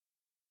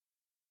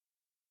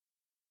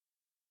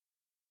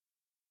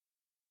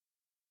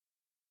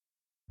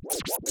Drip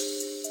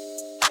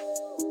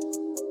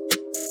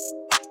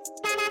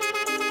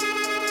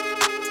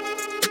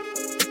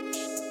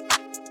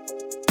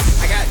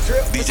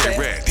for DJ sale.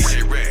 Ritz.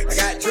 I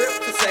got drip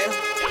for sale.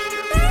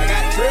 I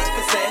got drip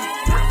for sale.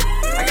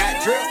 I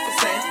got drip for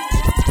sale.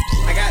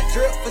 I got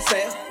drip for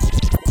sale.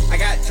 I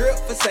got drip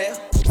for sale.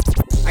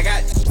 I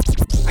got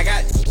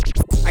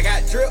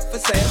drip for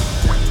sale.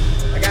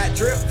 I got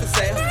drip for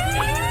sale.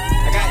 I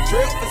got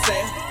drip for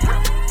sale.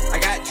 I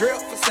got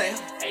drip for sale.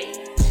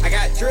 I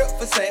got drip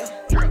for sale.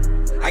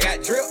 I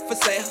got drip for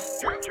sale.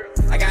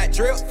 I got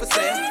drip for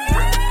sale.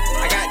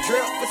 I got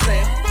drip for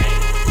sale.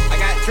 I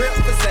got drip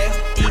for sale.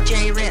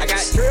 DJ Ritz. I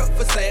got drip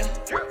for sale.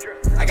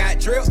 I got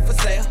drip for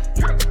sale.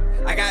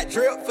 I got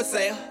drip for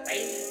sale.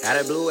 Had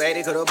a blue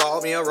 80, could've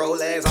bought me a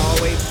Rolex.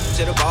 Always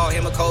should've bought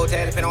him a cold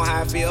tag. Depending on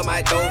how I feel,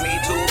 might throw me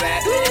too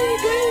bad.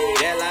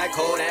 Yeah, like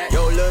Kodak.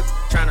 Yo, look,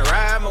 tryna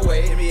ride my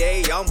way.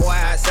 NBA young boy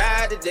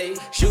outside today.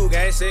 Shoe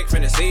game sick,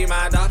 finna see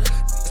my daughter.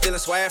 Stealing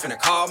swag, finna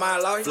call my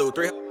lawyer. Flew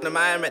 300 to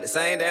Miami at the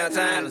same damn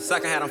time. The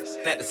sucker had them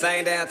at the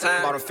same damn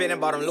time. Bought him fitting,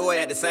 bought him Louis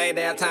at the same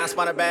damn time.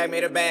 Spun a bag,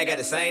 made a bag at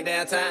the same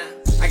damn time.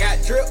 I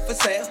got drip for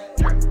sale.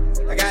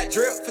 I got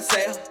drip for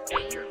sale.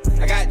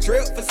 I got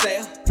drip for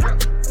sale.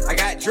 I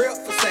got drip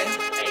for sale.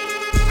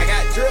 I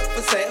got drip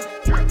for sale.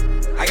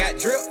 I got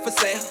drip for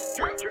sale.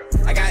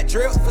 I got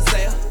drip for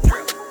sale.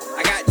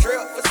 I got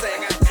drip for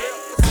sale.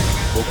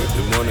 Woke up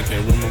this morning,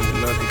 can't remember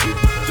nothing.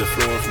 Just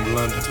flowing from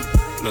London.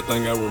 The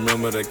thing I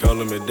remember, they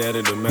calling me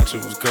daddy. The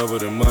mattress was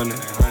covered in money.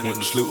 Went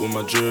to sleep with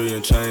my jewelry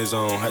and chains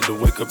on. Had to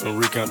wake up and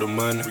recount the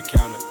money.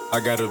 I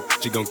got a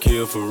she gon'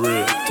 kill for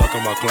real.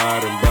 Talking about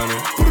Clyde and Bunny.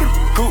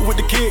 Cool with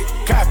the kid,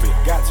 copy.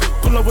 Got to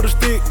pull up with a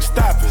stick,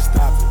 stop it.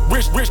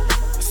 Rich,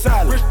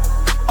 solid.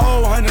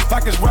 Oh, 100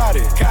 pockets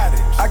rotted.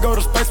 I go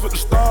to space with the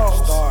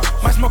stars.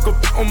 Might smoke a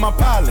on my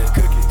pilot.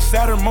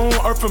 Saturn, Moon,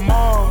 Earth, and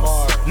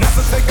Mars.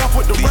 NASA take off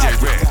with the rocket.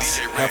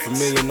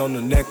 $500,000 on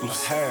the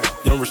necklace.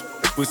 Young rich,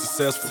 we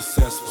successful.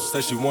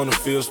 Say she wanna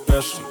feel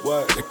special.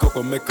 What? That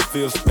Coco make her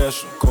feel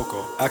special.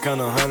 Coco. I count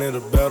 100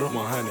 or better.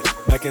 100.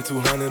 Back in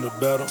 200 or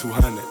better.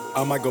 200.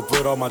 I might go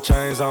put all my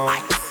chains on.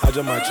 I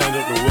just might change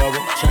up the weather.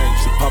 She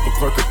pop a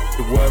perk at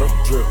the weather.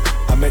 Drip.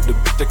 I make the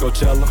bitch take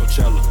Coachella.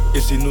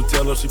 If she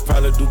Nutella, she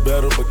probably do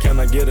better. But can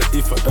I get an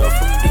E for effort?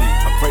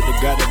 I pray to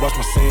God that wash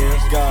my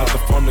sins. God, the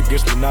form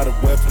against me, not a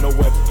weapon. No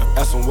weapon.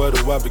 Ask him where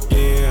do I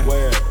begin?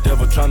 Where?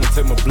 Devil trying to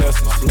take my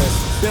blessings.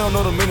 They don't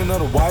know the meaning of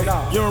the white.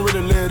 You don't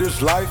really live this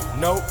life.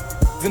 Nope.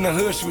 In the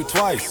hood, shoot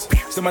twice.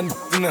 Said my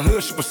in the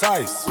hood, she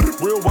precise.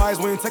 Real wise,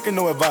 we ain't taking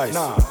no advice.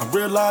 I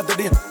realize that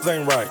these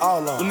ain't right.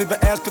 Don't even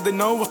ask cause they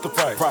know what's the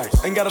price.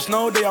 Ain't gotta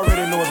snow, they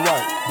already know it's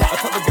right. I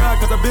talk to God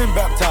cause I been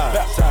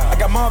baptized. I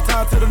got mom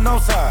tied to the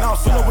north side.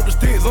 Pull up with the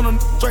sticks on the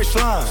straight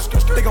slime.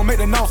 They gon' make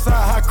the north side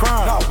high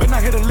crime. But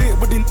I hit a lid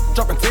with these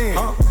dropping 10.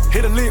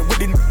 Hit a lid with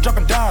these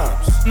dropping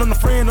dimes. On the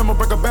friend, I'ma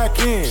break her back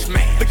in.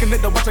 Looking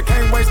at the watch, I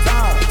can't waste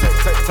time.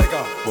 Take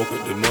off. Woke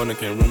up this morning,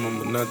 can't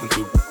remember nothing.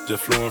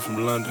 Just flowing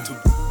from London.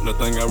 The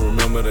thing I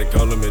remember, they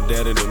calling me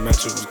daddy. The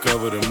mattress was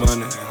covered in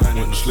money.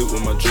 Went to sleep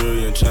with my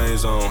jewelry and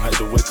chains on. Had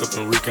to wake up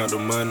and recount the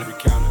money.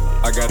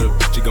 I got a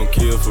bitch, she gon'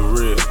 kill for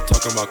real.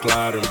 Talking about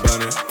Clyde and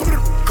Bunny.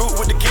 Cool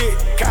with the kid,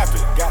 copy.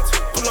 Got to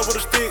pull up with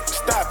a stick,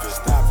 stop it.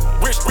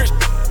 Rich,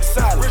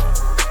 solid.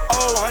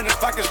 Oh, 100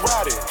 pockets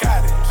rotted.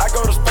 I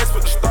go to space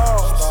with the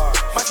stars.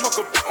 Might smoke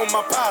a on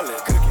my pilot.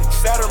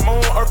 Saturn,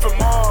 Moon, Earth, and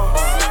Mars.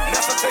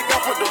 NASA take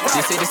off with the rocket.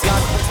 You see this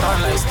young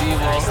starting like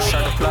Steve-O.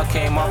 Shot the plug,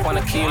 came up on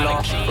a kilo.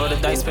 Roll the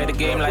dice, play the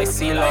game like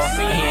CeeLo.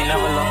 He ain't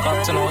never look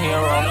up to no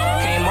hero.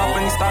 Came up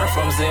and he started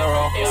from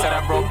zero. Said I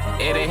broke,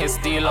 it ain't his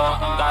steelo.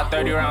 Got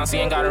 30 rounds, he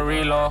ain't got a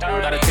reload.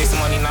 Gotta taste the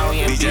money now,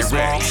 he in beast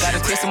mode. Gotta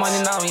taste the money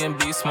now, he in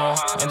beast mode.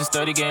 In this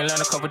dirty game, learn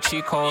a couple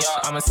cheat codes.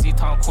 I'm a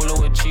C-Town cooler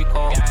with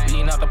Chico.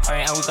 Lean out the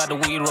pint and we got the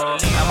weed roll.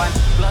 And my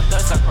blood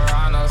thirst like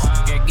piranhas.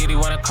 Get giddy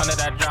when it come to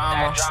that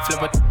drama.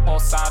 Flip a whole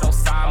side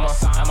Osama.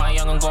 And my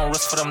youngin' gon'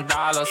 risk for them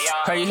dollars.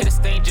 Heard you hit the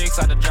stage, Jake's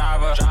out the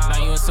driver. Now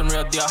you in some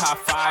real deal hot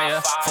fire.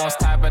 Phone's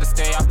tight, better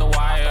stay off the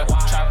wire.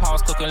 Trap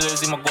house cooking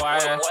Lizzie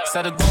McGuire.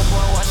 Said the go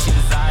boy what she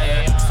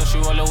desire. So she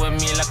rollin' with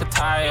me like a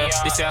tire.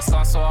 They say I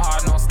sound so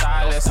hard, no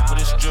stylist. But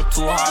this drip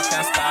too hard,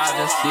 can't style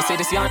this. They say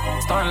this young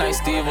starting like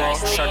Steve-O.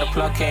 Shot the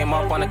plug, came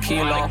up on a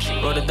kilo.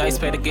 Roll the dice,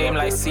 play the game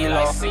like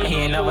CeeLo. And he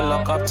ain't never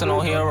look up to no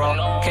hero.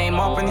 Came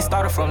up and he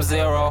started from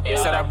zero.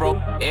 Said I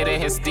broke, it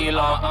ain't his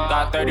steelo.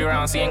 Got 30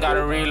 rounds, he ain't got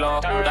a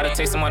reload. Gotta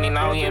take some money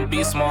now, he in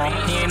beast mode.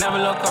 He ain't never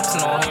look up to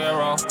no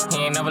hero. He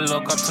ain't never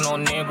look up to no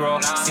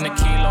Negro. Seen a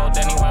kilo,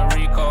 then he went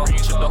Rico.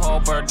 Chipped the whole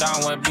bird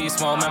down, went beast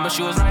mode. Remember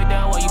she was right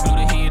there while you blew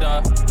the heat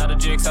up. Now the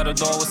jigs out the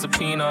door with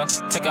subpoena.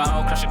 Take her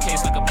out, crush a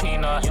case like a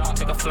peanut.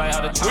 Take a flight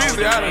out of town with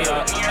the up. And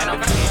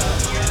I'm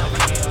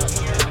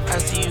I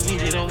see you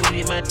with it, I'm with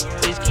it, my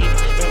bitch keep it.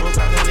 Never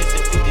got hundreds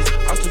and fifties.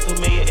 I'm too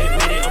familiar,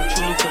 admit it, I'm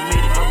truly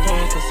committed. I'm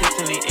pouring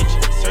consistently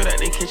itching. Served out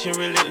the kitchen,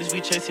 relentless,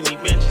 we chasing these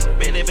benches.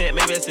 Bet that bet,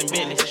 maybe that's in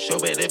business. Show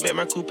bet that bet,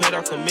 my crew paid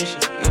off commission.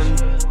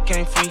 Nothing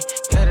came free,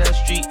 got out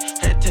street,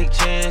 had to take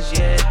chance,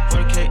 yeah.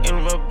 40K in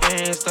rubber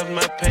bands, stuff in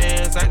my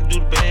pants, I can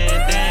do the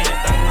band, dang.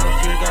 I don't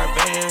feel got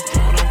bands,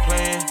 do what I'm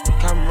playing.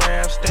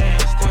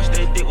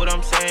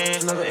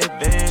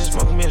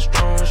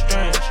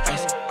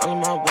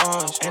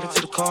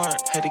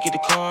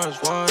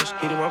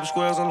 Hit him up with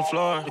squares on the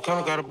floor. The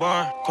corner got a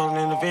bar.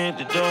 Calling in the van at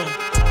the door.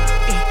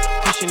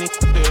 Pushing it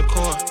to the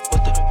core.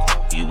 What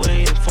the you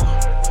waiting for?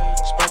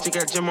 Spot you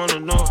got gym on the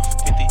north.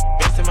 50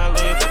 best in my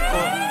leg for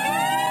court.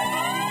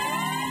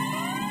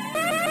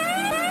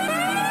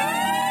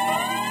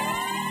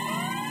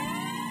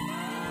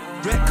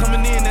 Rent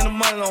coming in and the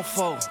money on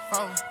fold.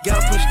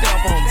 Gotta put a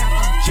stamp on it.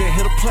 Jet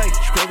hit a plate,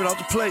 scrape it off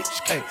the plate.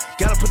 Hey,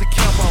 gotta put the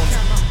camp on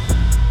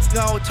it. You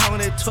always talking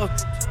that tough.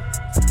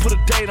 Put a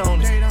date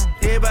on it.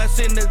 Everybody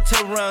sitting there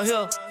table around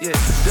here. Yeah,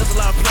 there's a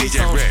lot of plates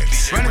on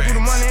it. Running through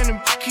the money and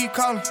the keep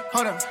calling.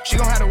 Hold up, she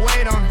gon' have to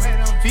wait on it.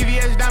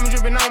 VVS diamond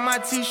dripping on my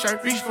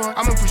t-shirt. Reach for it,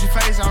 I'ma push your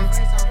face on it.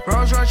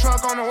 Rolls Royce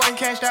truck on the way,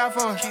 cashed out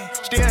for it.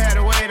 Still had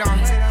to wait on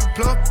it.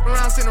 Plug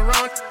around, sitting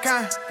around,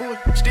 kind.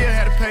 Still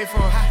had to pay for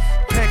it.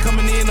 Pack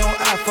coming in on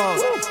iPhone.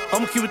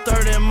 I'ma keep it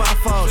 30 in my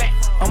fault.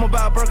 I'ma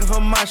buy a burger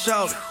from my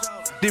shoulder.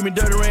 Did me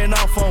dirty, ran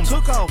off on me.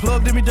 Took off.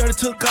 Plug did me dirty,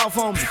 took off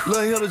on me.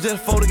 Lil' Hilda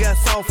just folded, got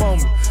soft on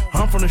me.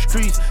 I'm from the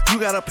streets, you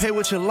gotta pay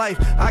with your life.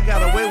 I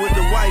got away with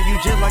the white,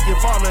 you just like your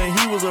father and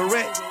he was a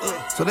wreck.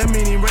 So that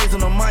mean he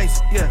raising the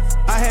mice, yeah.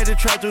 I had to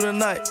try through the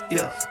night,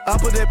 yeah. I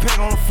put that pack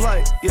on a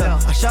flight, yeah.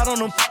 I shot on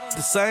them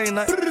the same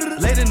night.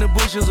 Late in the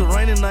bush, it was a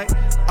rainy night.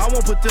 I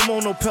won't put them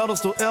on no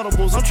pedestal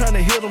edibles. I'm trying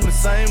to hit them the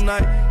same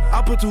night.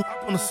 I put 2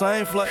 on the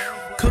same flight.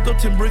 Cooked up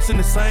 10 bricks in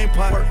the same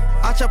pot.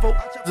 I chop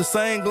up the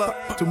same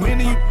Glock. Too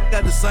many of you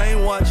got the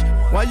same watch.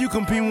 Why you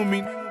compete with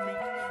me?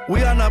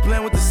 We are not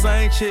playing with the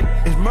same chick.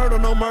 It's murder,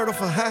 no murder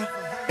for high.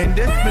 And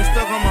that's been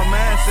stuck on my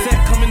mindset.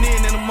 Set coming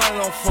in and the money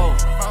on fold.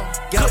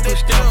 Gotta put a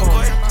stamp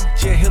on it.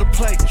 Jet hit a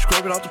plate,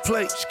 scrape it off the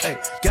plate. Hey,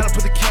 gotta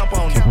put the camp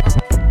on it.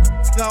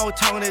 You always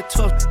talking that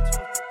tough.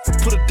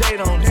 Put a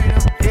date on it.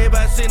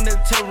 Everybody sitting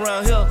there table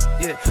around here.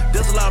 Yeah,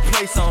 there's a lot of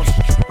place on it.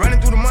 Running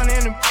through the money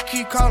and the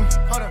keep calling.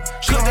 Hold up,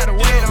 she gon' have to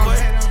wait on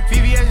it.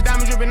 VVS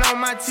diamond dripping on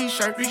my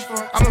t-shirt. Reach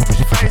for it, I'ma push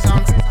your face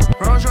on it.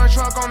 Rolls Royce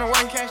truck on the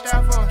way, cashed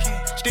out for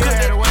it. Still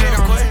had to wait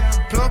on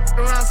it. Plug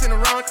around, sitting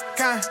around,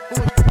 kind.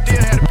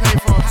 Still had to pay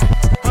for it.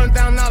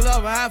 $100,000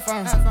 over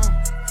iPhone.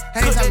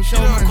 Ain't talking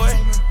show money.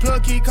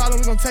 Plug keep calling,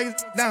 we gon' take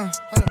it down.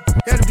 Hold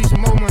up, gotta be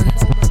some more money.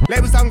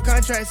 Labels talking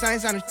contracts, I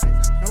ain't signing.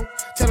 Nope.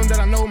 Tell them that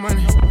I know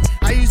money.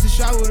 I used to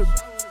shop with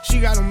her. She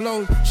got them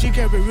low, she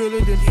kept it realer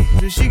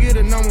than she get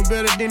a number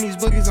better than these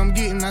bookies I'm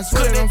getting. I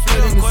swear that I'm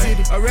flooding the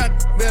city. A rap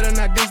better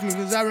not diss me,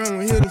 cause I run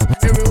with hitters.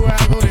 Everywhere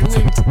I go, they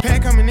with me.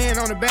 Pack coming in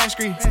on the back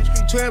street.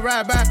 12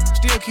 ride by,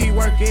 still keep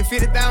working.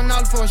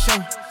 $50,000 for a show.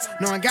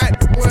 No, I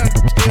got well,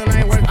 still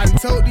ain't working. I done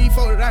told these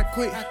folks that I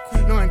quit.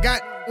 No, I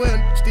got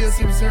well, still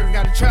see the circle.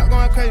 Got a trap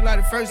going crazy like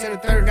the first and the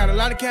third. Got a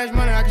lot of cash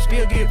money, I can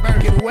still get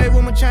burned. Get away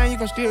with my chain, you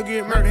gon' still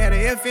get murdered. Had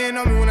a FN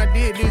on me when I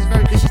did this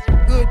verse. This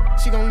shit good,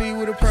 she gon' leave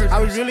with a purse. I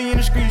was really in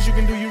the streets, you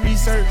can do your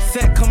research.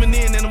 Set coming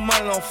in and the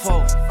money on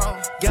fold.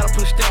 Gotta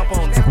put a stamp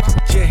on it.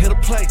 Jet hit a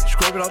plate,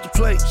 scrape it off the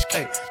plate.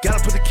 Hey,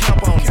 gotta put the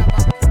camp on it.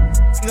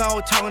 You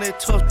always talking that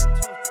tough.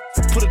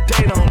 Put a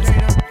date on it.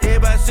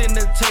 Everybody sitting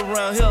there table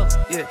around here.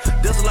 Yeah,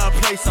 there's a lot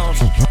of place on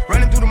it.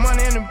 Running through the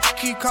money and the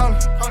keep calling.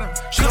 Hold up,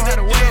 she gon' have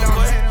to wait on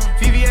it.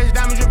 VVS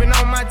diamond dripping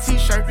on my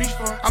t-shirt. Reach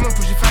for it, I'ma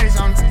push your face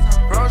on it.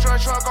 Rolls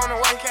Royce truck on the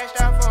way, cashed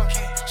out for it.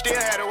 Still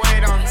had to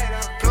wait on it.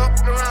 Plug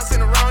around,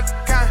 sitting around,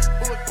 kind.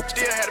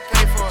 Still had to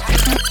pay for it.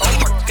 Oh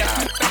my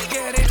God, back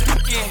at it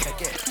again.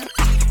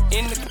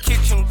 In the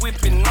kitchen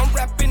whipping, I'm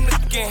rapping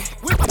again.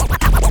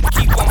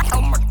 Keep on,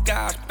 oh my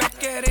gosh,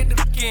 back at it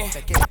again.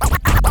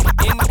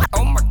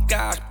 Oh my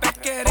gosh,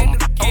 back at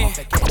it again.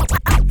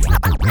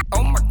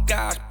 Oh my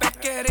gosh,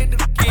 back at it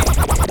again.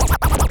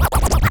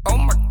 Oh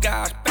my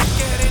gosh, back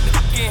at it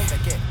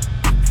again.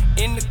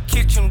 In the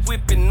kitchen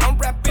whipping, I'm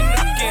rapping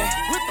again.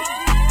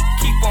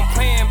 Keep on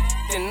playing,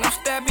 then I'm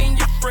stabbing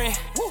your friend.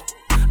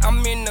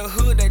 I'm in the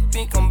hood, they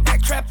think I'm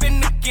back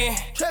trapping again.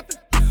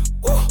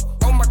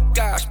 Oh my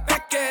gosh,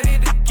 back at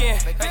it again.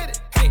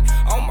 Hey,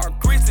 on my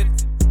grizzly,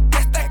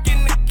 that's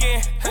stacking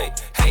again.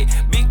 Hey,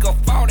 big up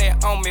all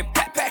that on me,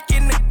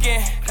 backpacking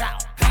again.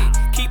 Hey,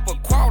 keep a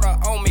quarter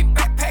on me,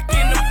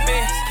 backpacking the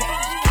best.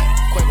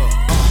 Quavo,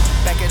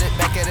 back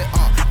at it,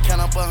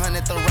 count up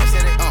 100, throw racks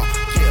at it,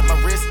 yeah, my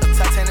wrist a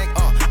Titanic,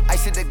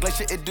 ice at the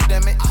glacier, it do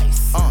damage,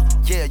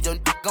 yeah, your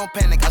gon'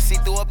 panic, I see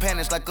through a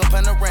panic like a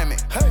panoramic,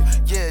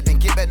 yeah, then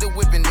get back to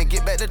whipping, then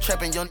get back to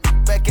trapping, your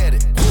back at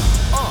it,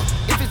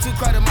 if it's too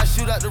crowded, might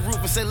shoot out the roof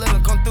and say let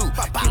them come through,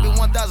 keep it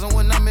 1,000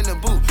 when I'm in the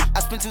booth,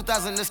 I spent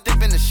 2,000 to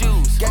step in the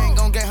shoes, gang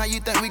gon' gang, how you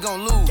think we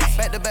gon' lose,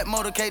 back to back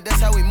motorcade,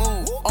 that's how we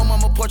move, on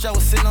mama porch, I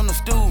was sitting on the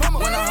stool,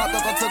 when I hopped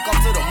up, I took off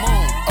to the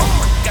moon, oh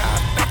my God,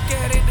 back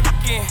at it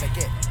again.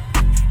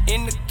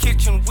 In the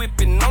kitchen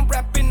whipping, I'm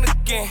rapping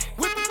again.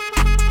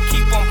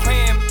 Keep on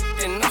playing,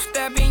 then I'm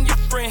stabbing your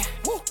friend.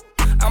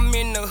 I'm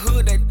in the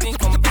hood, they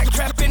think I'm back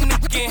trapping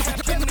again.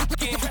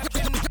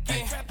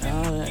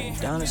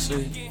 Down to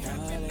sleep.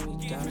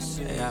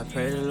 Hey, I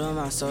pray to Lord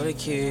my soul to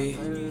keep.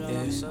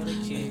 Yeah.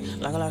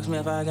 Like a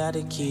locksmith, I got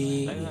the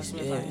keys.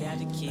 Yeah.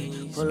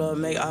 Pull up,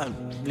 make I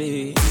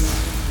bleed.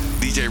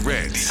 DJ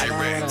Ritz. I got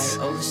one like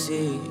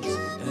overseas.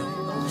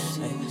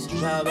 Hey,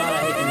 drive by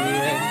like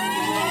NBA.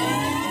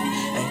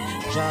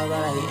 Drop by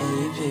like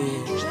MVP.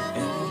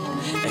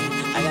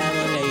 I got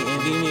no late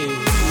envy me.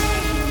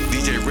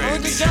 DJ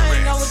Red, DJ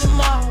Red. I was the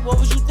mob, what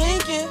was you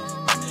thinking?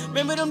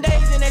 Remember them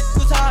days and that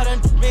was hard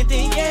and been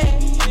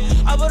thinking.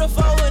 I put a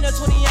 4 in a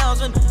 20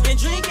 ounce and been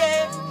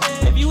drinking.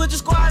 If you was the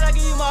squad, I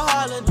give you my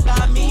heart and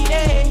I mean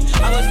it.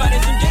 I was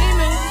fighting some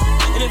demons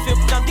in the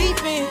field I'm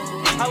deep in.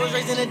 I was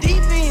raised in the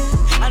deep end.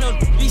 I know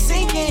be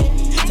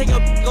sinking. Take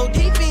a go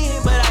deep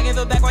in, but I give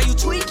it back while you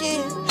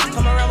tweaking.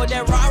 Come around with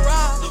that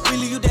rah-rah, we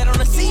leave you dead on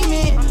the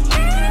cement.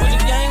 With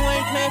the game, we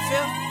ain't playing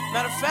fair.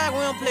 Matter of fact,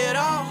 we don't play at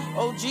all.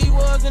 OG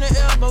was in the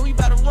air, but we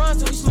bout to run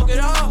till we smoke it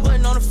all.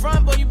 Wasn't on the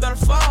front, boy, you better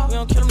fall. We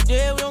don't kill them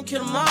dead, we don't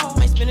kill them all.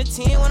 Might spend a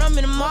 10 when I'm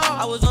in the mall.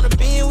 I was on the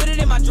bin with it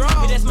in my draw.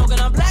 Hit that smoking,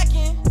 I'm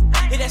blacking.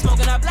 Hit that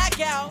smoking, I black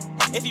out.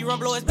 If he run,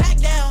 blow his back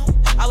down.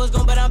 I was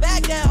gon' but I'm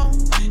back down.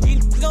 He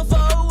gon'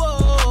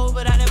 fall,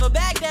 but I never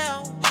back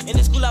down. In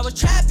the school I was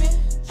trapping.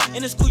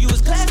 In the school you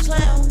was class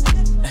clown.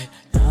 Hey,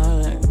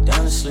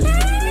 down to sleep. Yeah,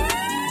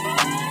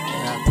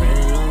 I pray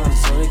to Lord, my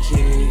soul the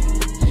key.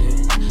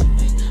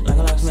 Yeah. Like a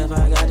locksmith, I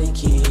got the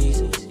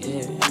keys.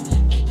 Yeah.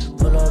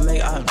 Pull up,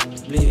 make I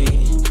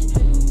bleed.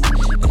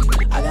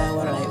 I got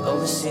water like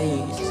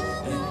overseas.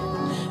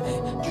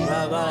 Drop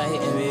out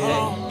like NBA.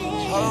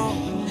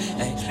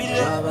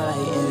 Drop out like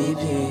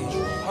MVP.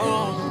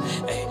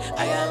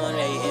 I got money,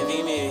 they envy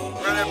me.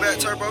 Run that back,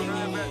 turbo.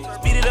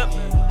 Speed it up.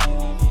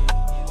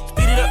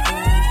 Speed it up.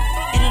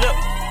 Eat it up.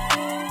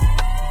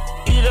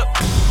 Eat it up.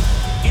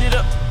 Eat it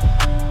up.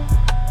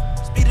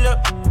 Speed it up.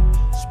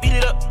 Speed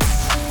it up.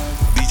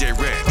 DJ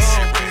Red.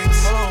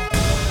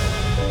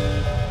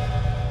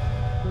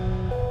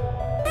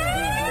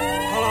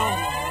 Hold on.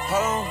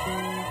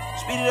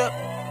 Speed it up.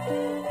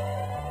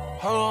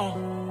 Hold on.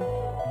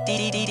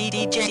 DJ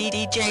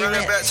Run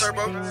that back,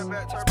 turbo.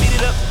 Speed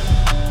it up.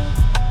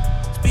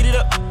 Speed it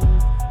up.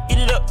 Eat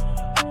it up.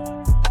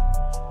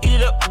 Eat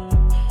it up.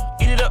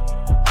 Eat it up.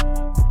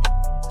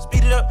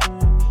 Speed it up.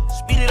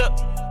 Speed it up.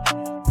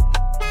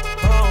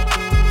 Hold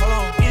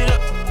on. Speed it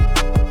up.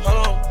 Hold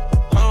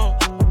on.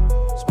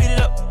 Speed it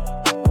up.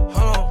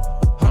 Hold on.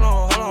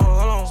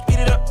 Speed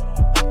it up.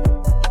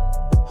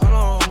 Hold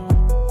on.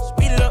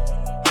 Speed it up.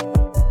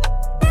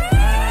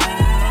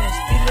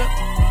 Speed it up.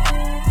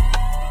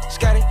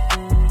 Scotty.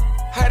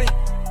 Hottie.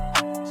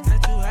 Scotty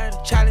too hot.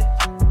 Charlie.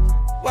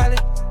 Wally.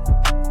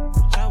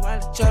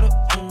 Shut up.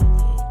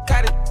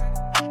 Got it.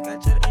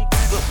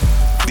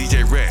 DJ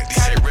Red.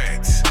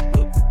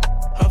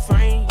 Her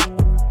frame.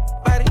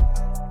 Body.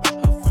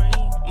 Her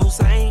frame.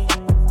 Musain.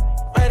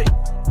 Ready.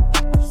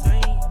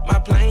 My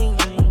plane.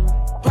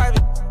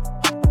 Private.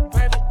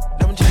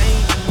 Diamond chain.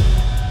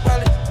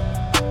 Wallet.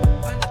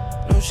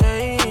 No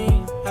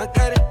shame. I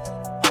got it.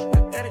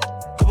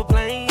 Couple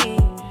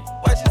plane.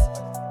 Watches.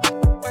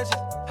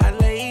 I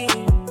lay.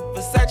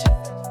 Versace.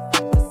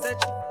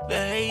 The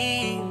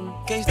hay.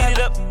 Can't speed it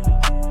up.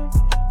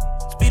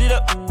 Speed it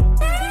up.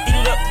 Eat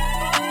it up.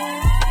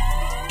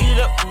 Eat it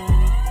up.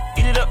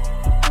 Eat it up.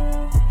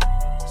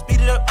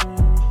 Speed it up.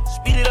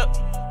 Speed it up.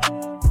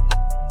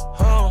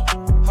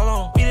 Hold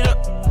on. Speed it up.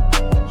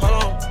 Hold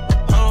on.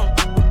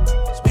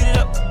 Speed it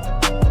up.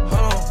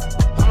 Hold on.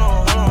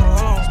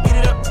 Speed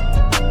it up.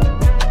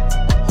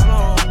 Hold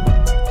on.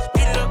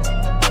 Speed it up.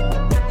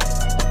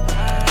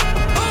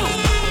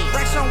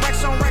 Racks on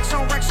racks on racks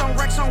on racks on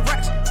racks on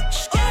racks.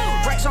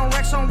 Racks on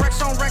racks on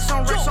racks on racks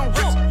on racks on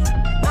racks.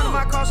 None of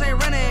my cars ain't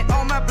rented.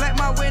 All my black,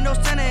 my windows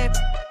tinted.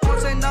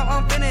 Once and now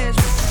I'm finished.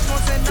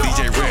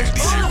 DJ Red.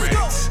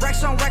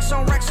 Racks on racks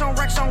on racks on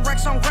racks on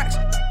racks on racks.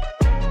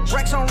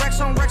 Racks on racks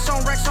on racks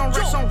on racks on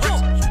racks on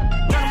racks.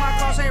 None of my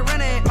cars ain't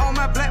rented. All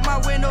my black, my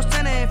windows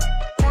tinted.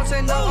 Once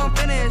and now I'm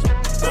finished.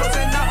 Once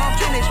and now I'm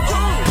finished.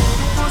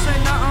 Once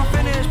and now I'm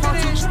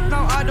finished.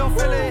 No, I don't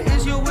feel it.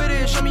 Is you with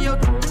it? Show me your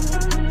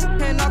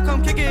and I'll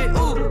come kick it.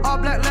 Ooh, all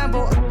black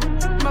Lambo.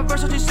 My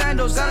Versace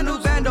sandals, got a new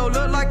bando,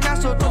 look like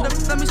Castro. Told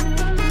them, let me.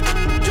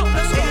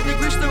 Let's 80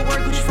 degrees still wear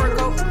Gucci fur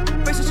coat.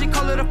 Basically, she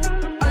call it a.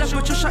 I left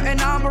with your shirt and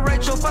now I'm a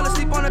Rachel. Fell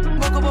asleep on it,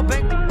 woke up a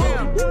bank.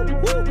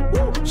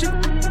 She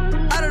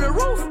out of the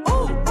roof.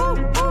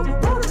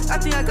 I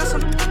think I got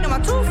some in my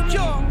tooth.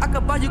 I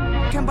could buy you,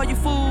 can't buy you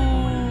food.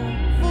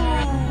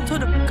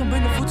 Told her, come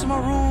bring the food to my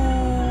room.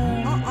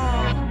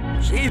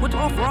 Shit, what's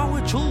wrong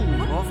with you?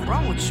 What's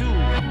wrong with you?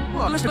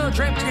 Well, let's go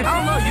drink. I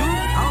don't love you.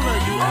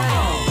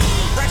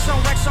 Racks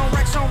on racks on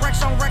racks on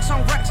racks on racks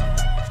on racks.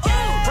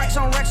 Racks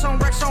on racks on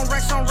racks on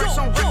racks on racks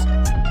on racks.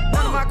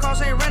 None of my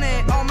cars ain't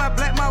rented. All my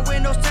black, my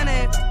windows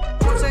tinted.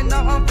 Once and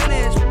now I'm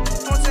finished.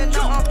 Racks on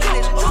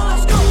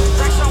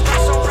racks on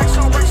racks on racks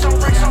on racks on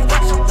racks on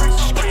racks on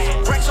racks.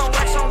 Racks on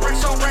racks on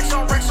racks on racks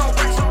on racks on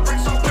racks on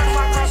racks on. None of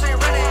my cars ain't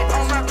rented.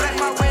 All my black,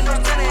 my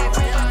windows tinted.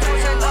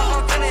 Once and now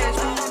I'm finished.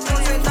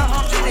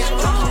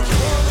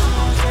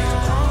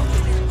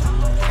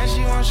 And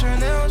she want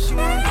Chanel, she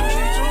want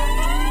Gucci too.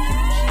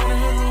 She wanna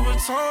hit Louis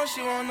Vuitton,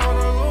 she want all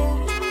the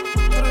loot.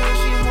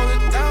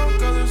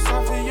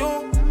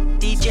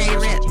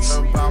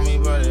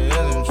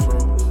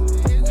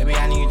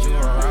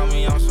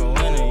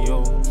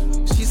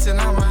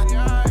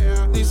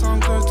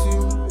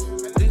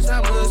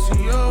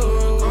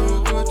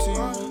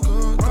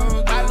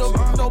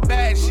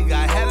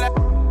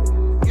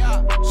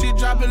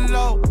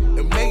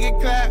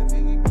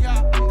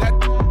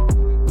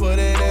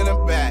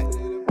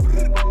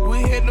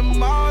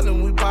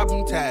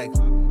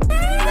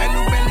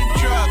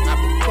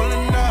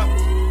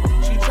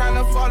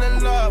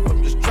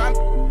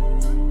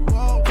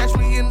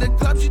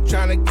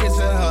 tryna kiss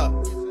her.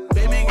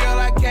 Baby girl,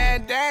 I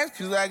can't dance,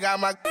 cause I got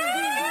my.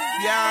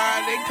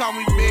 Yeah, they call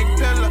me Big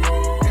Pillar.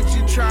 And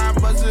she try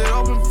and bust it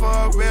open for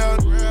a real.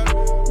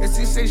 And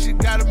she say she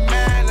got a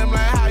man, I'm like,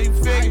 how you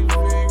figure?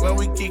 When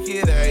we kick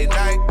it every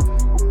night,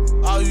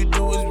 all you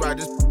do is ride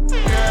this.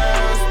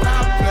 Girl,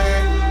 stop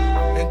playing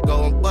and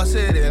go and bust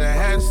it in a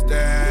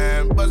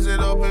handstand. Bust it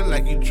open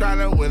like you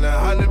tryna win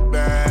 100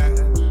 bands.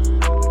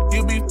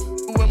 You be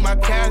with my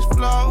cash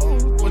flow,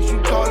 what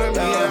you calling me?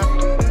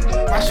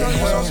 I show you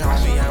so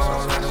special. I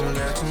won't let them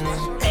get to me.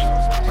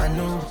 My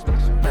new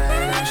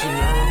bad and she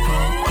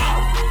European.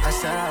 I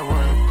said I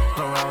wouldn't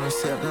go around and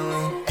sip the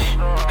lean.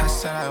 I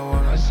said I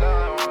wouldn't.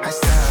 I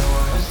said I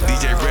wouldn't.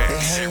 DJ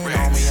Ritz. They hating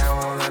on me, I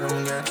won't let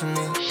them get to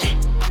me.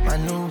 My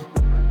new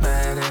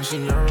bad and she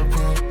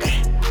European.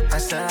 I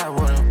said I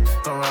wouldn't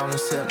go around and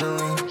sip the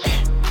lean.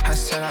 I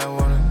said I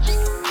wouldn't.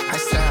 I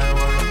said I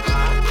wouldn't.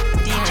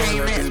 DJ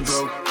Ritz.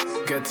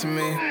 Get to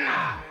me.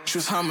 She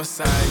was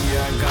homicide,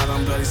 yeah, I got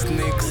on bloody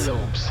sneaks.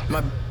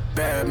 My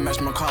bad match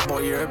my car,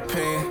 boy,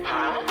 European.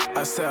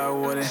 I said I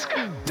wouldn't,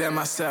 damn,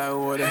 I said I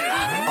wouldn't.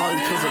 All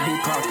these pills will be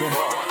popping,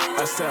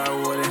 I said I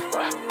wouldn't.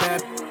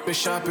 Bad bitch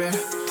shopping,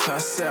 so I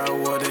said I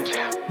wouldn't.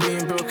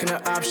 Being broke ain't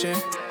an option.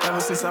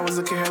 Ever since I was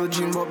a kid, had a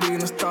dream about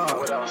being a star.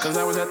 Cause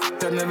I was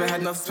that never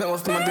had nothing, spent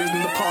most of my days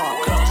in the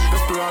park.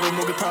 Desperado,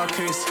 no guitar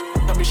case,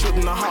 I be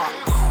shooting the heart.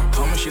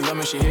 Told me she love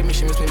me, she hate me,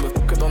 she miss me, but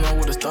I don't know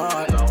where to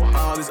start.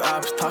 All these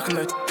ops talking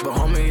that, but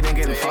homie, he didn't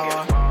get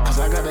far. Cause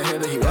I got a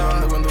header, he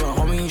round the window, and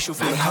homie, he shoot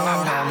from the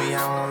car. Homie,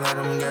 I won't let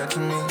him get to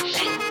me.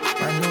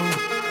 My new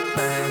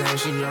bad and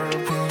she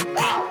European.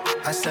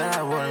 I said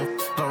I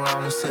wouldn't go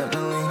around and sip the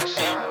lean.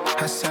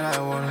 I said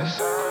I wouldn't.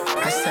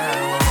 I said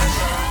I wouldn't.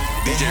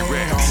 DJ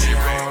Ritz. DJ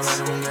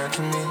Ritz. I won't let him get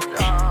to me.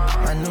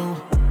 My new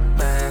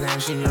bad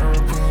and she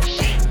European.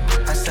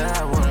 I said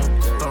I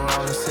wouldn't go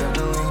around and sip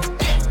the lean.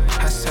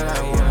 I said I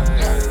wouldn't.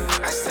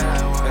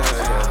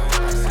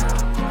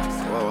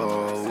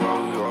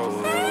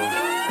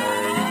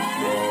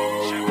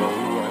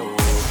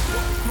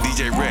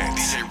 DJ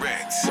Ritz. DJ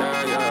Ritz.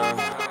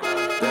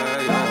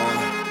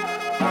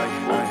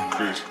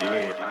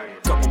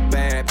 Couple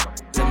bad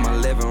in my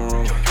living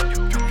room.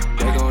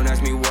 They gon'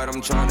 ask me what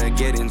I'm tryna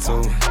get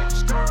into.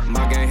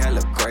 My gang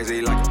hella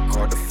crazy like a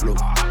caught the flu.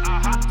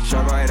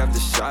 Shot right up the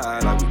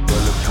shot like we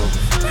bulletproof.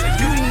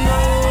 You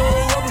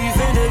know what we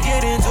finna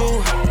get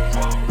into.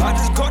 I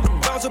just caught the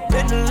bounce up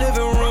in the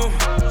living room.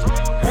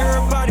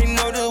 Everybody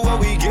know this what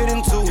we get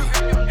into.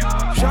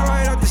 Shot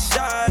right up the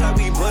shot like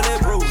we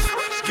bulletproof.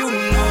 You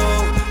know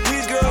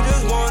these girls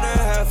just wanna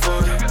have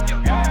fun.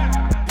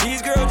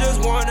 These girls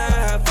just wanna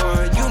have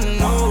fun. You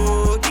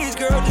know these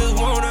girls just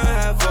wanna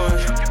have fun.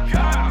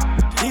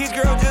 These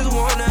girls just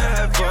wanna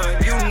have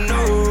fun. You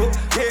know,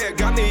 yeah,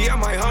 got me at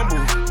my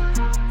humble.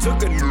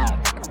 Took a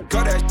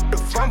got that shit to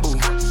fumble.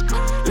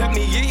 Let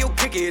me hear you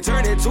kick it,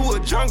 turn it to a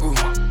jungle.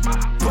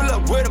 Pull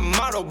up with a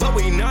model, but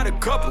we not a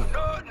couple.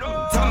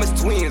 Thomas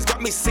twins,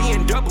 got me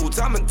seeing double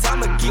time and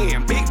time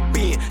again. Big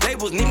Ben,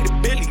 labels need a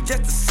Billy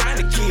just to sign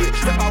a kid.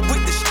 Step out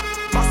with the shit,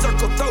 my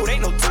circle throat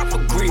ain't no time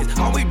for grids.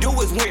 All we do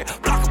is win,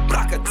 block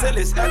till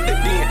it's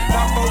evident.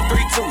 5, 4,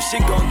 3, 2, she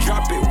gon'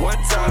 drop it one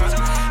time.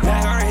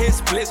 Let her hit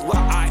splits while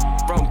I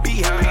from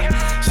behind.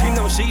 She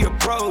know she a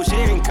pro, she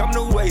ain't come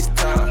to waste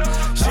time.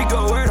 She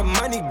go where the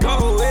money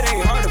go, it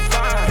ain't hard to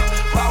find.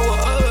 Power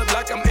up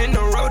like I'm in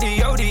the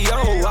rodeo.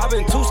 I've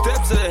been 2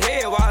 steps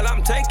ahead while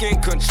I'm taking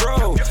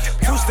control.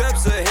 2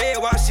 steps ahead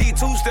while she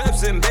 2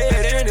 steps in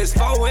bed. And it's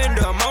 4 in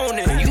the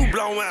morning, you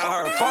blowing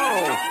her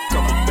phone.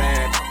 Couple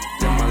bad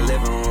in my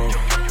living room.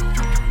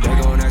 They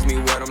gon' ask me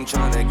what I'm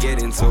tryna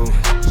get into.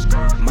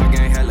 My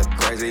gang hella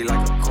crazy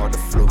like a caught the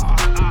flu.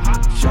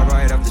 Shot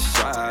right up the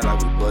shot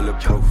like we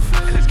bulletproof.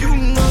 You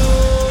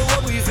know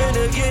what we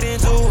finna get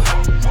into.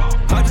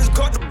 I just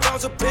caught the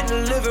bounce up in the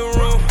living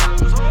room.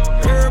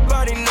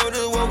 Everybody know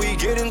this what we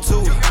get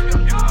into.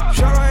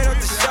 Shot right up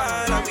the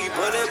shot like we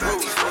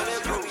bulletproof.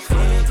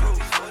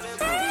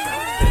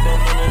 They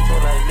don't run into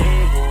like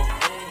Lego.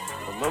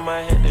 Remember I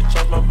had to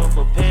charge my book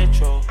for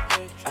petrol.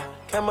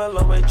 Came a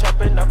long way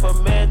chopping up a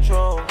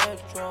metro.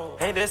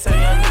 Ain't they say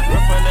I'm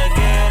from the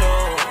ghetto.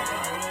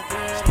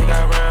 Still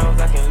got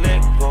rounds I can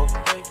let go.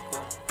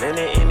 Then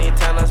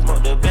anytime I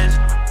smoke the bitch,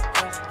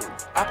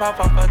 I pop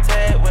off a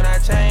tag when I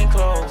chain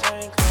clothes.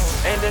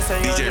 Ain't they say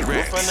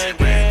I'm from the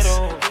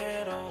ghetto.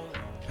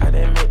 I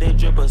didn't make they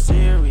drip a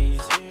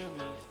series.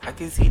 I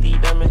can see these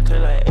diamonds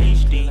clear like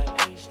HD.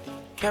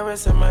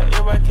 Carrots in my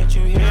ear, why can't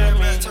you hear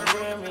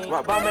me?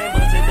 Rock by main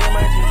buzz it, they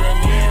might just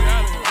admire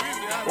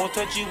me. Won't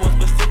touch you once,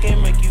 but still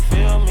can't make you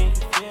feel me.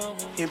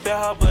 Hit bad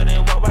hard, but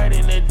then walk right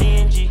in the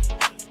dingy.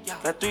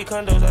 Got 3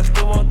 condos, I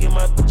still won't get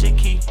my bitch a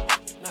key.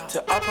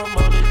 To our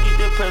promoters, get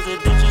the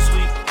presidential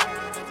suite.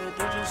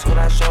 So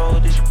I show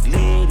this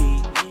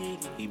lady.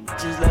 These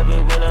bitches love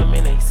it when I'm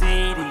in a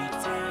city.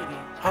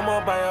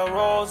 I'ma buy a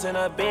Rolls and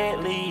a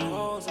Bentley.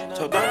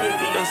 So don't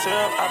get the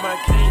syrup out my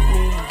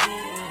kidney.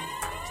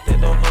 Stay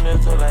don't run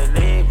into like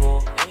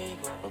Lego.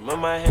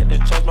 Remember I had to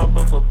charge my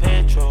book for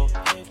petrol.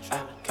 I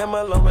came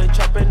a long way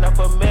chopping up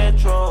a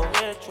metro.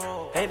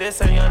 Hey,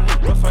 this a young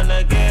nigga from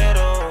the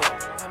ghetto.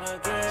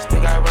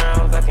 Still got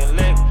rounds I can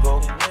let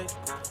go.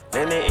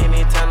 Then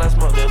anytime I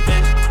smoke the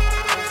bitch,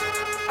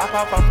 I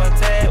pop up a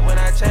tag when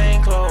I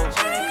change clothes.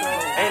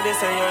 Ain't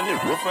this a young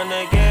nigga from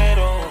the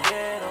ghetto.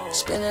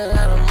 Spend a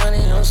lot of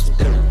money on some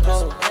different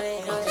clothes.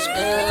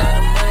 Spend a lot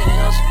of money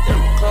on some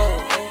different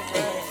clothes.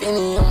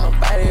 Finny on my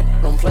body,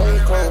 don't play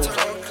clothes.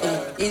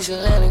 Easy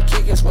land and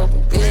kickin',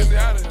 smoking big.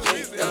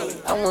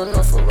 I want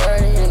no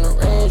Ferrari and a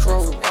Range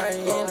Rover.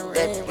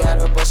 That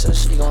got her bust so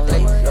she gon'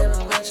 lay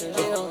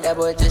low. That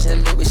boy just a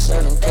little bit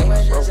serving cake,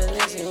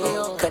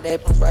 bro. Cut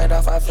that right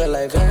off, I feel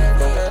like Van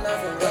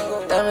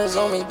Gogh. Diamonds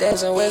on me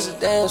dancing, where's the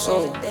dance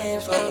floor?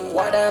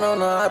 Walk down on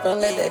the hop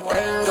and let that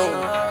thing go.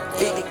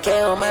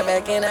 50K on my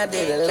back and I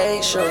did a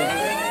late show.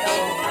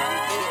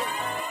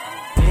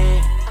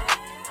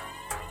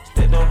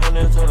 Stick them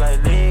hundreds so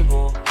like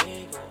Lego.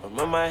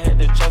 Remember I had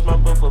to charge my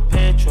book for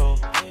petrol.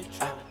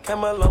 I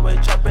came a long way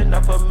chopping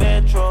up a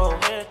metro.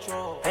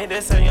 Ain't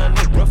this a young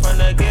nigga from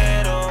the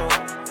ghetto.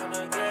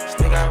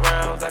 Still got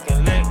rounds I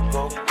can let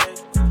go.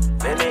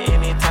 Then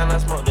anytime I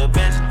smoke the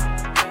bitch,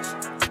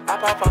 I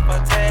pop up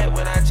a tag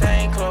when I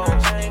change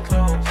clothes.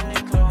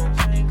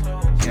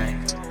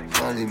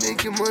 Finally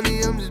making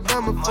money, I'm just by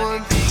my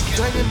fun.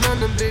 Dragging on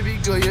them, baby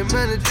girl, your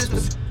man is just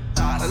a.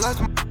 I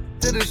lost my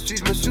to the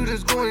streets, my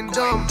shooter's going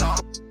dumb.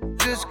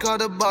 Just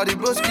caught a body,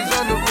 broski's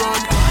on the run.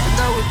 And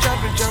I was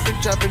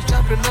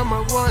chopping on my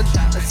one.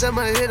 I said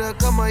my hitter,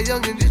 call my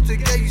youngin' just to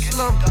get you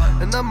slumped.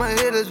 And all my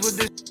hitters with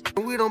this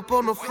and we don't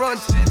pull no front.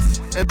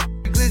 And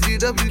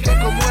glizzied up, you can't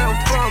come where I'm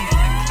from.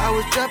 I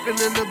was trapping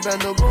in the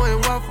bando,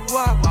 going walk for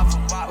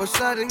walk. Or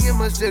sliding in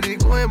my city,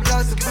 going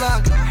block to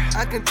block.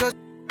 I can trust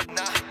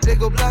they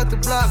go block to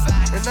block.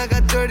 And I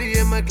got 30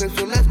 in my clip,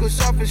 so let's go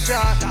shot for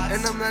shot.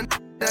 And I'm not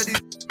that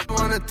these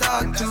wanna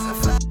talk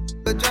to.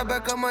 But drop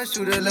back on my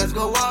shooter, let's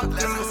go walk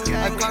through.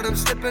 I caught him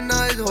slipping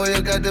on his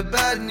Hoya, got the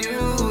bad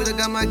news. I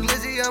got my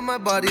glizzy on my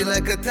body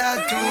like a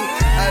tattoo.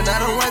 And I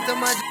don't wipe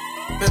my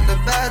in the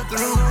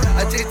bathroom.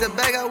 I chased the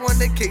bag, I want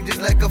the kick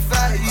just like a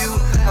fat you.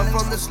 I'm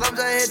from the slums,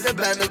 I hit the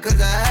bando cause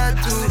I had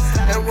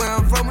to. And where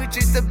I'm from, we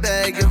chase the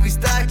bag and we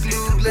stack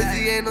loot.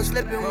 Glizzy ain't no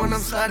slipping when I'm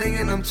sliding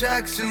in them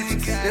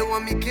tracksuits. They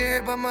want me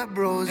carried by my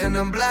bros in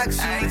them black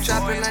suits.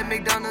 Chopping like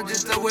McDonald's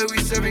just the way we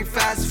serving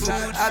fast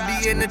food.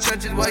 I be in the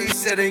trenches while you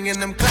sitting in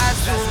them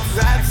classrooms.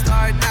 Rap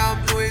star, now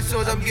I'm doing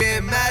shows, I'm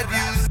getting mad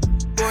views.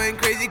 Going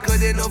crazy cause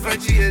they know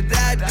Frenchie is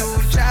that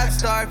dude. Trap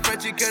star,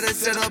 Frenchie couldn't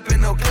sit up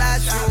in no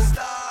classroom.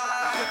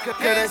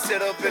 Couldn't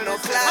sit up in no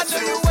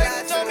classroom. I know you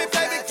waiting on me,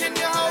 baby, can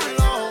you hold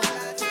on?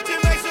 To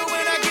make sure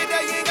when I get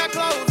there, you ain't got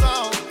clothes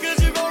on.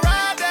 Cause you gon'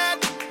 ride that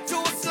to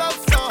a slow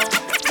song.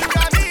 You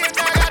got me and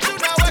I got you,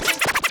 now I can.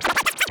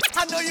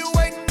 I know you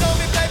waiting on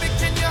me, baby,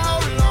 can you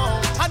hold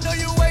on? I know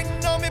you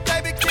waiting on me,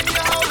 baby, can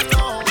you hold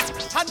on?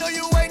 I know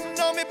you waiting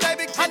on me,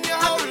 baby, can you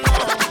hold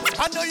on?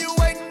 I know you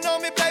waiting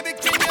on me, baby,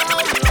 can you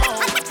hold on?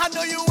 I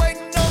know you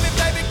waiting on me,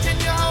 baby, can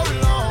you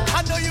hold on?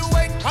 I know you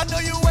wait, I know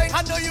you wait,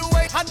 I know you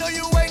wait, I know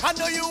you wait, I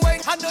know you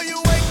wait, I know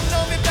you waiting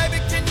on me, baby,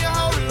 can you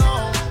hold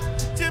on?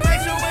 To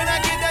make sure when I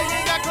get there, you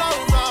ain't got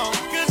clothes on.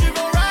 Cause you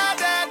gon' ride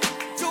that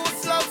to a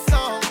slow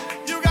song.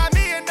 You got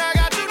me and I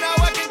got you, now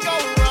what can go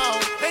wrong?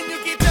 And you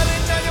keep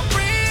telling all your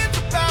friends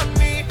about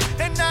me,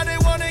 and now they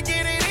wanna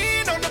get it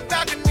in on the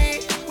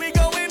balcony. We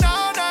going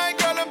all night,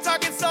 girl, I'm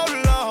talking so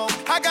long.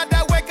 I got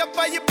that wake up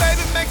for you,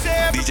 baby, make sure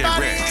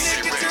everybody in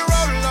it get your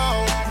roll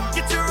on.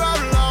 Get your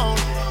roll on.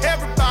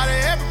 Everybody,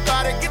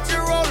 everybody, get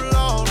your roll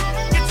on.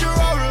 Get your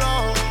roll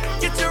on.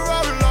 Get your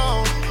roll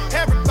on.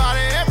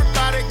 Everybody,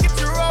 everybody, get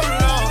your roll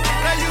on.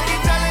 Now you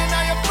keep telling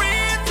all your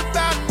friends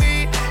about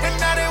me, and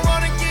now they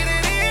wanna get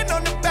it in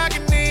on the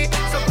balcony.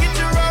 So get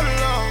your roll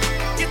on.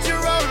 Get your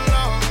roll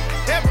on.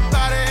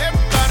 Everybody,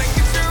 everybody,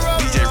 get your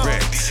roll on. DJ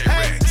Ritz.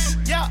 Hey,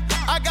 yeah,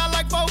 I got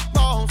like 4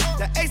 phones.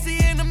 The AC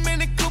in the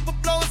Mini Cooper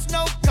blowing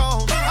snow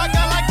cones. I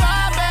got like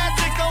 5 bad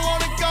chicks, don't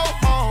wanna go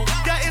home.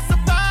 Yeah, it's a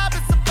vibe,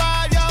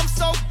 yeah, I'm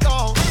so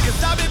gone.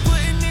 Cause I've been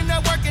putting in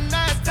that work and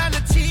now it's time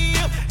to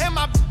chill. And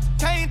my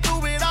came through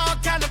with all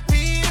kind of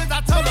pills.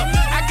 I told her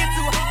I get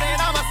too hot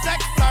and I'm a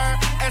sexer.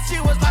 And she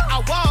was like,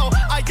 I won't,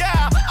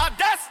 yeah,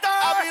 that's her.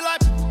 I be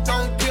like,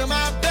 don't kill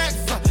my vex,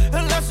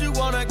 unless you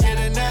wanna get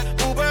in that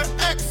Uber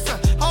X.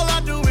 All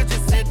I do is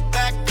just sit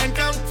back and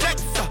come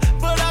text.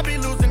 But I be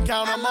losing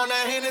count, I'm on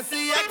that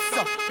Hennessy X.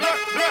 Blur,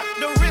 blur,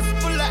 the wrist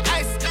full of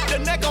ice, the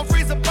neck gon'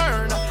 freeze a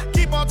burn.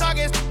 Keep on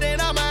talking then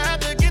I'ma have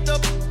to get the.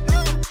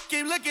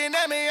 Keep looking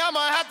at me, I'ma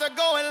have to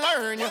go and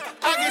learn.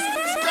 I get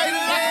straight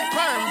like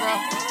perm, bro.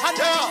 I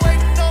know you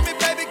waiting on me,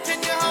 baby,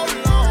 can you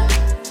hold on?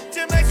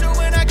 To make sure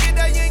when I get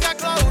there, you ain't got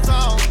clothes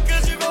on.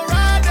 Cause you gon'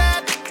 ride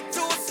that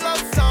to a slow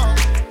song.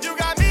 You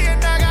got me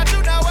and I got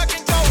you, now what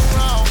can go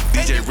wrong? DJ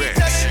and you keep Ritz.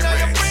 telling all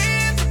your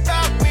friends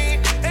about me,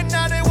 and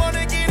now they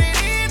wanna get it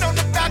in on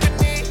the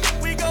balcony.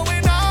 We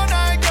going all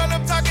night, girl,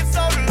 I'm talking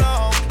so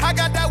long.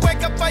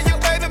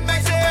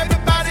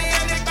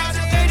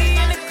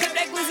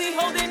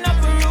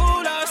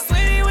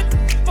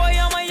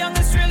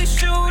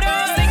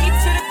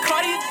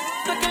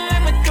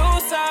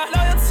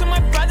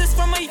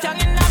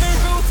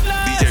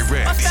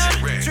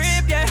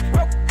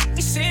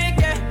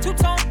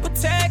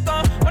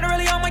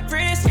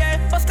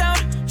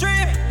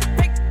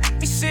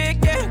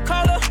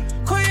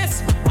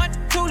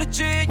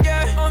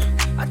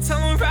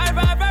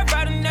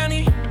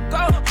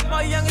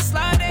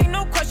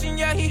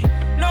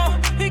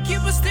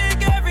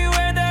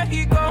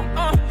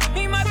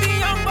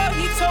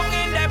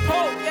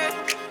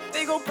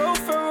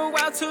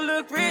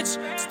 look rich.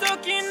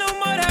 Stuck in the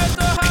mud, have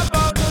to hop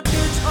out the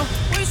ditch.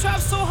 We trap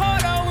so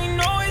hard, all we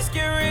know is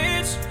get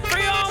rich.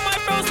 Free all my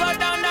bros, locked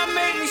down, that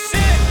make me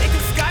shit. They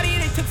took Scotty,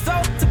 they took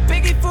Zoe, to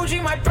Biggie, Fuji,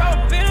 my bro.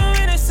 Been a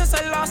minute since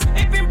I lost,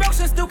 ain't been broke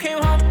since Stu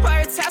came home. Buy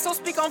a tassel,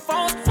 speak on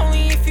phones,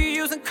 only if you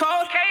using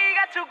code. K, you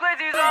got 2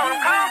 glizzies on him,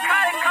 come.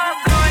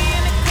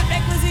 In the clip,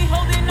 that glizzy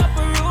holding up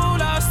a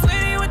ruler.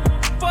 Slitty with the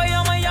boy,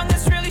 all my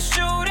youngest really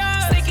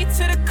shooters. Sticky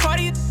to the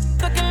Cardi,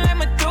 looking like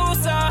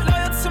Medusa.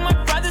 Loyal to my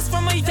brothers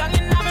from a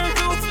youngin', I've been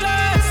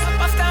ruthless.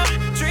 Bust down,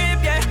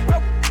 drip, yeah,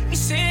 broke me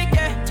sick,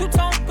 yeah.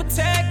 2-tone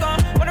protect on,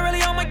 wanna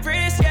really on my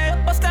wrist, yeah.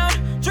 Bust down,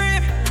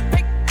 drip,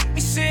 make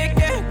me sick,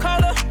 yeah.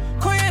 Call her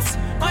quits,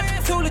 I'm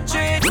too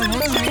legit.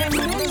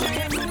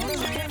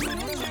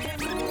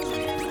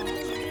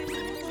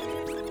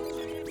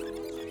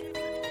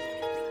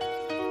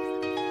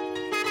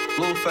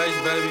 Blueface,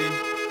 baby.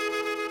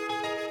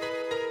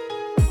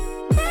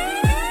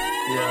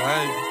 Yeah,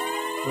 hey.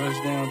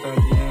 Bust down,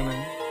 Tatiana.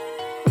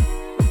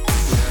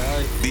 Yeah,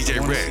 hey. DJ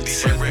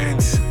Ritz.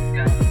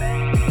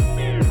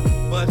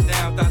 Bust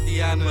down,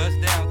 Tatiana. Bust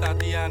down,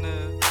 Tatiana.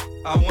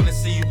 I wanna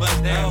see you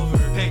bust down.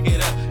 Pick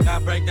it up, now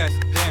break that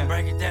shit down.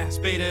 Break it down,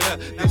 speed it up,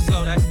 now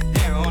slow that shit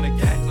down on the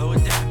gas. Slow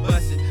it down,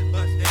 bust it,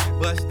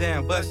 bust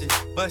down, bust it,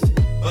 bust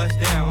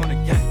down on the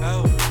gas.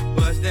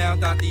 Bust down,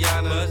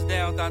 Tatiana. Bust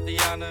down,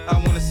 Tatiana. I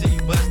wanna see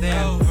you bust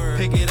down.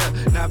 Pick it up,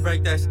 now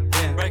break that shit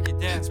down. Break it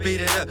down,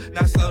 speed it up,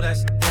 now slow that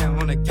shit down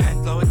on the gas.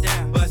 Slow it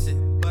down, bust it,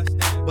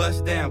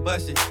 bust down,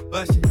 bust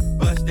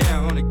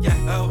down on the gas.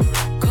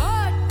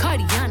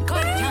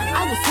 Cardiana,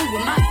 I was home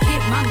with my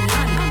kid,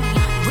 Mamiana.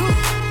 Rude,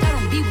 I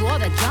don't be with all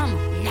that drama.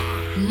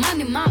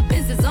 Money, my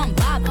business, I'm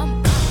Bob.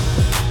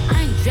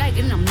 I ain't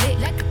dragging, I'm lit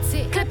like a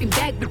tick. Clapping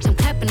back, bitch, I'm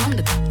clapping on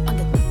the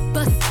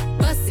bust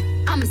it.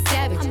 I'm a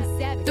savage.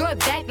 Throw it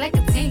back like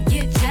a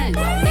 10-year challenge.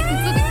 Take him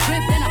to the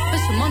crib, then I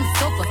push him on the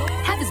sofa.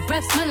 Have his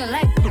breath smelling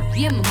like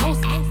yeah,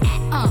 mimosa.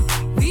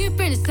 We ain't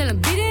finished, tell him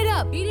beat it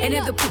up. And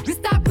if the poopy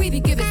stop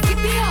breathing, give it, skip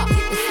it up.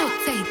 It's so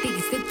tight, think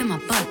he slipped in my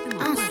butt.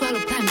 I don't swallow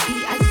plan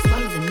B, I just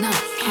swallow the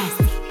nuts.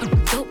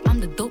 I'm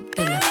the dope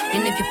dealer.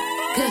 And if you're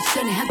good,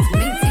 shouldn't have to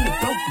maintain the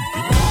broken.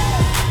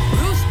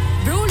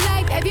 Real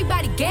life,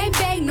 everybody gang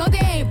bang, no they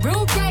ain't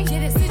real right. Yeah,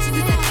 that's it, since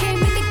I came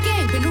in the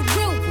game, been a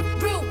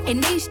real one.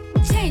 And they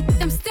changed,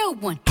 I'm still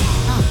one.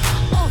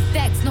 All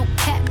facts, no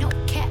cap.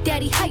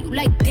 Daddy, how you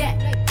like that?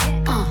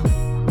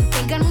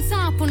 Ain't got no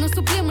time for no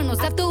subliminals.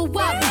 After a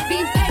while, but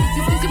being petty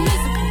just means you're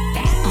miserable.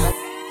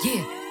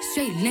 Yeah,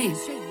 straight lane.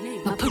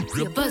 My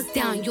pussy buzz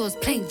down, yours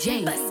plain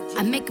Jane.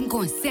 I make him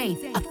go insane.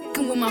 I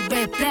fucking with my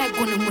red flag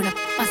on him when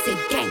I say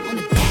gang on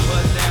the gang.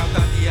 Buzz down,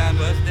 Tatiana.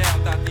 Buzz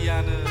down,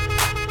 Tatiana.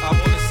 I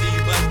wanna see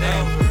you buzz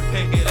down.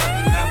 Pick it up,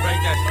 now break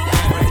that shit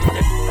down. Break it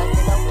down.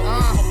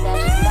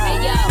 Hey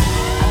yo,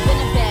 I've been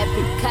a bad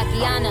bitch,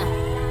 Kakiana,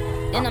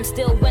 and I'm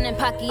still winning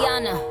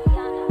Pakiana.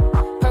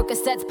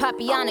 Percocets,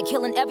 Papiana,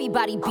 killing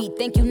everybody beat.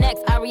 Thank you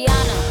next,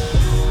 Ariana.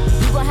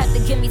 You gon' have to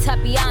give me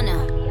Tapiana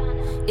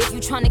if you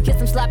tryna get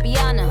some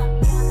Slappiana.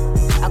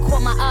 I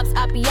call my ops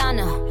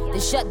Appiana,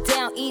 then shut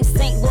down East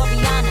St.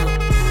 Loriana.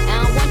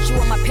 I don't want you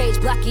on my page,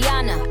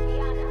 Blackiana.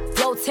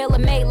 Flow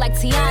tailor-made like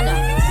Tiana.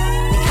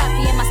 They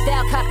copying my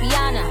style,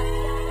 Capiana.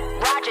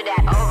 Roger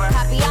that, over.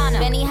 Capiana.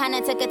 Benny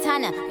Hanna to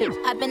Katana.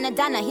 I've been a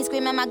Donna, he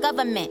screaming my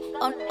government.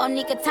 Oh,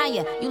 Nika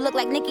Tanya, you look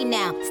like Nicki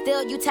now.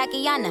 Still, you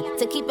Takiana.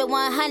 To keep it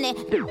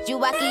 100, you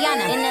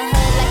Wakiana. In the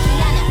hood like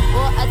Kiana,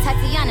 or a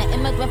Tatiana.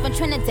 Immigrant from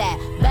Trinidad,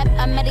 rap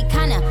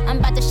Americana. I'm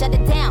about to shut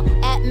it down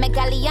at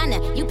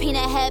Megaliana. You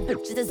peanut head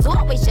bitches is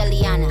always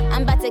Jelliana.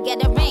 I'm about to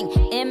get a ring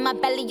in my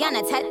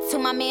bellyana. Tattoo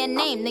my man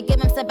name, then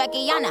give him some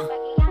Beckiana.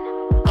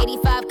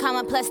 85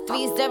 comma plus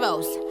 3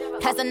 zeros.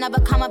 Pass another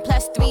comma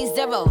plus 3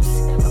 zeros.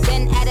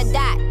 Then add a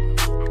dot.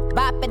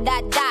 Bop a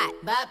dot dot.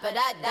 Bop a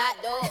dot dot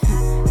dot.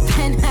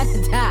 Then add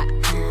a dot.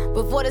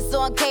 Before the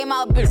song came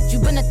out, bitch, you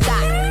been a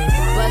thot.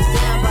 Bust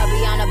down,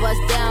 Barbiana,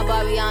 bust down,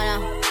 Barbiana.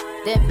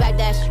 Then back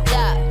that shit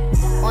up.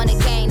 On the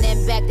gang,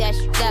 then back that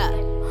shit up.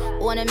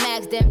 On the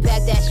max, then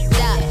back that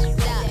shit up.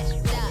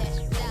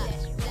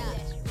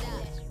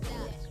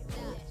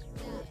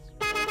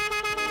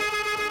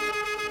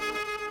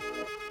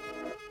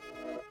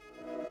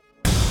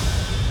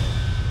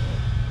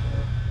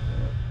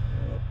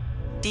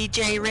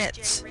 DJ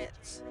Ritz.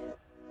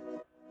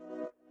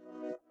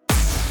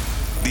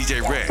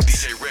 DJ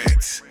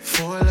Ritz.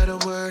 4-letter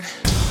word,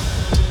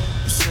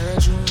 you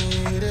said you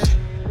need it.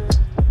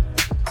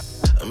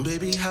 And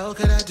baby, how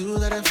could I do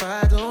that if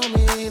I don't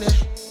mean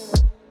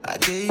it? I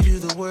gave you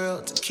the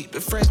world, to keep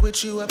it frank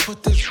with you, I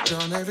put this shit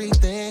on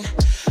everything.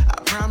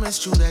 I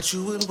promised you that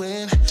you would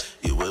win,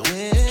 you would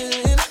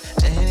win.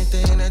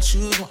 Anything that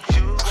you want,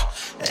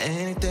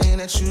 anything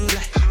that you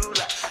like.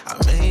 I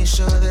made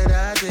sure that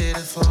I did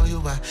it for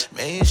you, I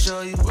made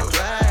sure you were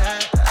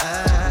right.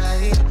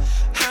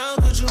 How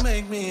could you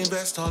make me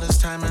invest all this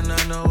time and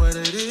not know what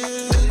it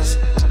is?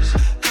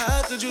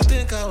 How could you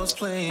think I was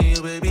playing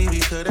you, baby? We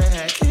could've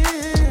had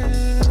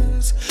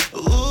kids.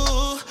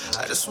 Ooh,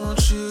 I just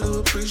want you to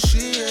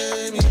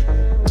appreciate me.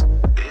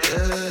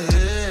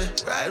 Yeah,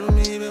 ride with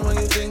me even when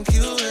you think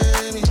you hate.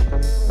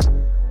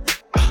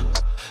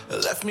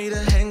 left me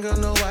to hang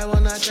on, no, I will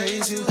not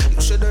chase you.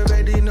 You should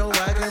already know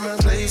I can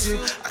replace you.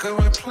 I can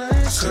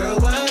replace you. Girl,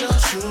 why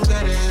don't you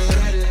get it?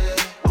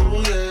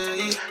 Ooh,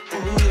 yeah,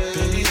 ooh, yeah.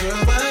 Baby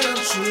girl, why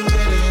don't you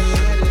get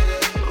it?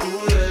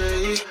 Ooh,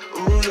 yeah,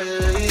 ooh,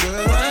 yeah.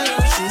 Girl, why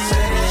don't you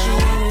say that you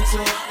want me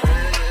to?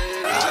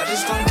 I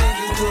just don't think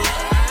you do.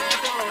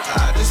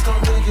 I just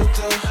don't think you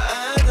do.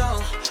 I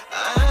don't.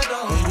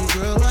 Baby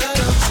girl, why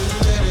don't you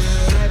get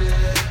it?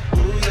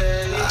 Ooh,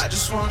 yeah. I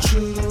just want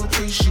you to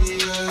appreciate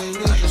me.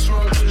 I just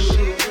want you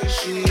to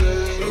appreciate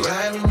me.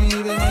 Ride with me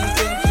when you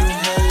think you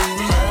hate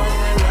me.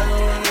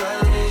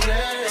 Ride with me,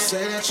 yeah.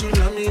 Say that you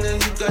love me, then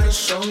you gotta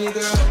show me,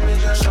 girl.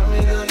 Show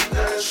me, girl, you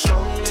gotta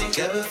show me.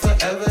 Together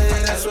forever,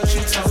 yeah, that's what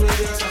you told me,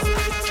 girl.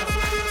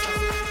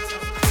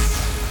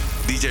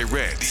 DJ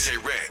Ritz.